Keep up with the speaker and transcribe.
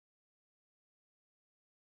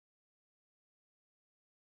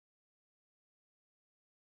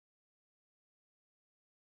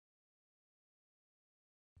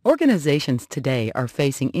Organizations today are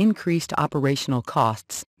facing increased operational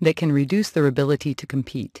costs that can reduce their ability to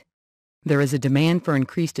compete. There is a demand for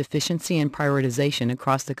increased efficiency and prioritization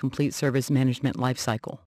across the complete service management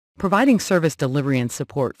lifecycle. Providing service delivery and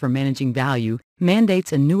support for managing value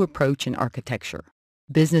mandates a new approach in architecture.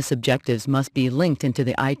 Business objectives must be linked into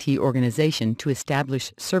the IT organization to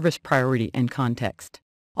establish service priority and context.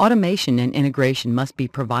 Automation and integration must be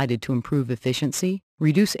provided to improve efficiency,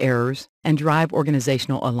 reduce errors, and drive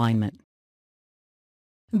organizational alignment.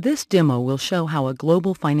 This demo will show how a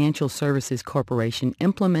global financial services corporation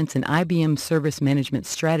implements an IBM Service Management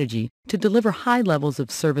strategy to deliver high levels of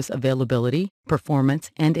service availability, performance,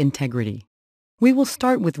 and integrity. We will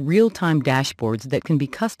start with real-time dashboards that can be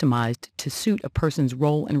customized to suit a person's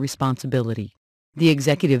role and responsibility. The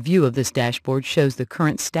executive view of this dashboard shows the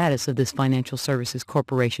current status of this financial services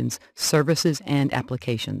corporation's services and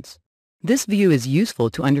applications. This view is useful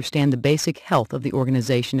to understand the basic health of the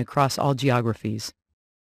organization across all geographies.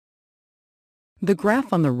 The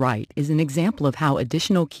graph on the right is an example of how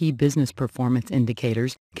additional key business performance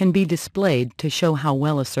indicators can be displayed to show how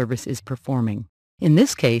well a service is performing. In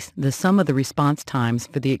this case, the sum of the response times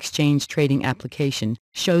for the exchange trading application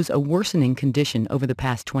shows a worsening condition over the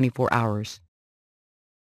past 24 hours.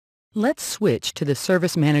 Let's switch to the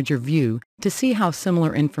Service Manager view to see how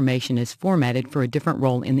similar information is formatted for a different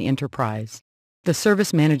role in the enterprise. The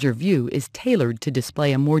Service Manager view is tailored to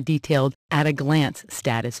display a more detailed, at-a-glance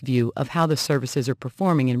status view of how the services are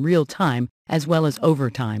performing in real time as well as over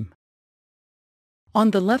time.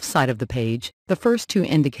 On the left side of the page, the first two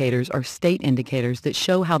indicators are state indicators that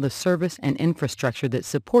show how the service and infrastructure that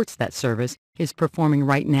supports that service is performing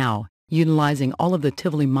right now, utilizing all of the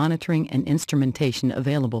Tivoli monitoring and instrumentation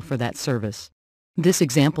available for that service. This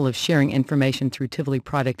example of sharing information through Tivoli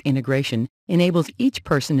product integration enables each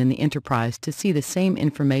person in the enterprise to see the same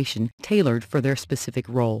information tailored for their specific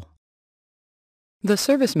role. The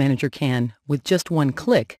Service Manager can, with just one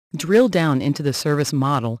click, drill down into the service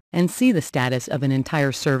model and see the status of an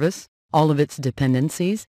entire service, all of its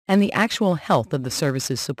dependencies, and the actual health of the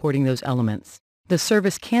services supporting those elements. The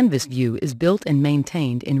Service Canvas view is built and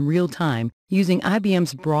maintained in real time using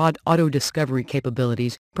IBM's broad auto-discovery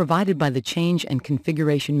capabilities provided by the Change and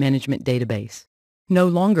Configuration Management database. No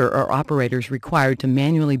longer are operators required to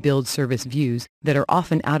manually build service views that are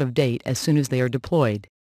often out of date as soon as they are deployed.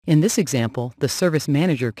 In this example, the Service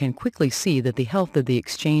Manager can quickly see that the health of the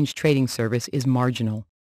exchange trading service is marginal.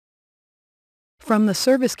 From the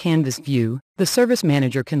Service Canvas view, the Service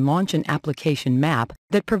Manager can launch an application map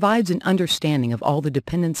that provides an understanding of all the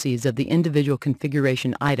dependencies of the individual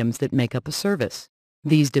configuration items that make up a service.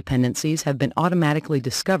 These dependencies have been automatically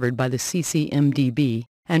discovered by the CCMDB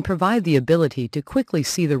and provide the ability to quickly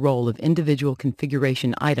see the role of individual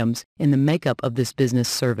configuration items in the makeup of this business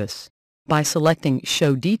service. By selecting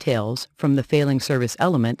Show Details from the failing service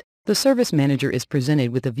element, the Service Manager is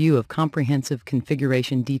presented with a view of comprehensive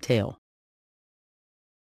configuration detail.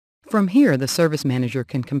 From here, the Service Manager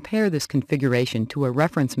can compare this configuration to a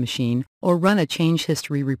reference machine or run a change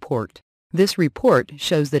history report. This report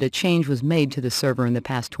shows that a change was made to the server in the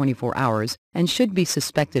past 24 hours and should be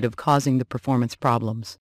suspected of causing the performance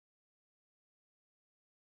problems.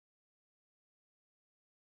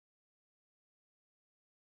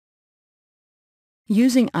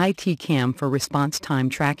 Using ITCAM for response time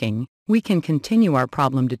tracking, we can continue our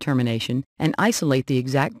problem determination and isolate the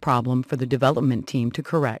exact problem for the development team to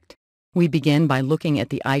correct. We begin by looking at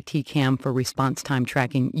the ITCAM for response time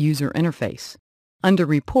tracking user interface. Under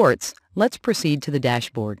Reports, let's proceed to the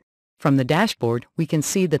dashboard. From the dashboard, we can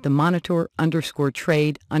see that the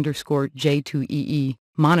monitor_trade_J2EE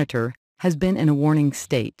monitor has been in a warning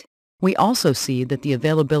state. We also see that the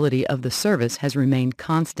availability of the service has remained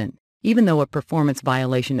constant, even though a performance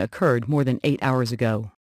violation occurred more than 8 hours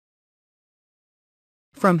ago.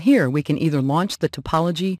 From here, we can either launch the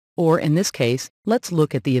topology or, in this case, let's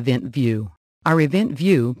look at the event view. Our event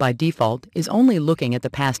view, by default, is only looking at the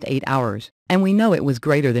past 8 hours, and we know it was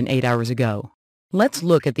greater than 8 hours ago. Let's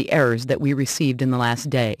look at the errors that we received in the last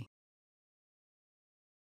day.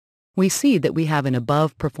 We see that we have an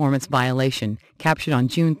above performance violation captured on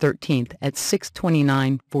June 13th at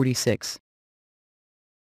 6:29:46.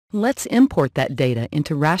 Let's import that data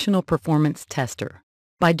into Rational Performance Tester.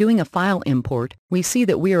 By doing a file import, we see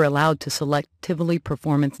that we are allowed to select Tivoli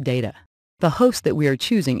performance data. The host that we are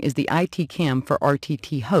choosing is the ITCAM for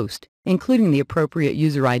RTT host, including the appropriate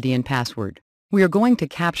user ID and password. We are going to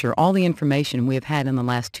capture all the information we have had in the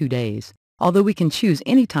last 2 days, although we can choose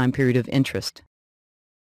any time period of interest.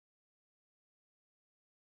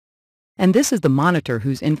 And this is the monitor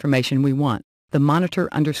whose information we want, the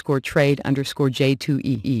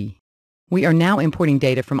monitor_trade_J2EE. We are now importing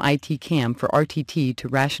data from ITCAM for RTT to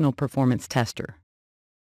Rational Performance Tester.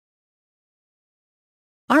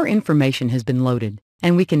 Our information has been loaded,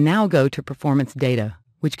 and we can now go to performance data,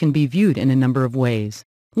 which can be viewed in a number of ways.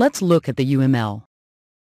 Let's look at the UML.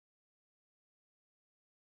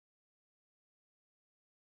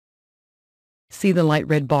 See the light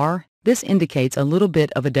red bar? This indicates a little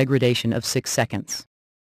bit of a degradation of 6 seconds.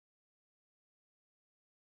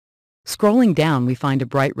 Scrolling down, we find a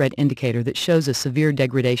bright red indicator that shows a severe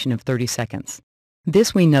degradation of 30 seconds.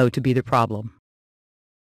 This we know to be the problem.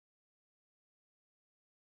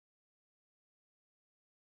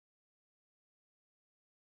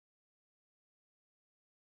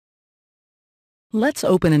 Let's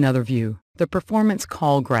open another view, the performance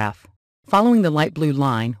call graph. Following the light blue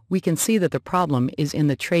line, we can see that the problem is in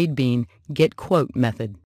the TradeBean getQuote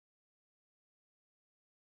method.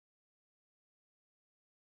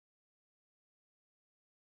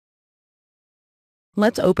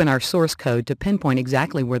 Let's open our source code to pinpoint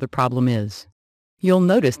exactly where the problem is. You'll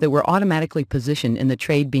notice that we're automatically positioned in the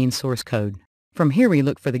TradeBean source code. From here we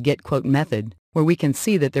look for the getQuote method, where we can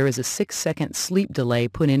see that there is a 6-second sleep delay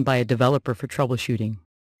put in by a developer for troubleshooting.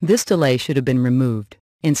 This delay should have been removed.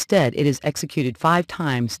 Instead, it is executed 5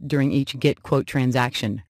 times during each getQuote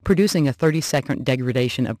transaction, producing a 30-second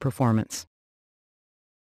degradation of performance.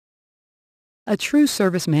 A true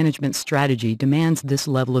service management strategy demands this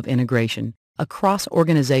level of integration across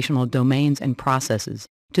organizational domains and processes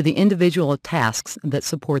to the individual tasks that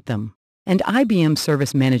support them. And IBM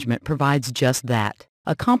Service Management provides just that,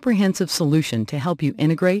 a comprehensive solution to help you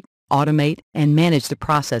integrate, automate, and manage the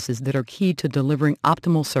processes that are key to delivering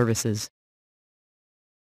optimal services.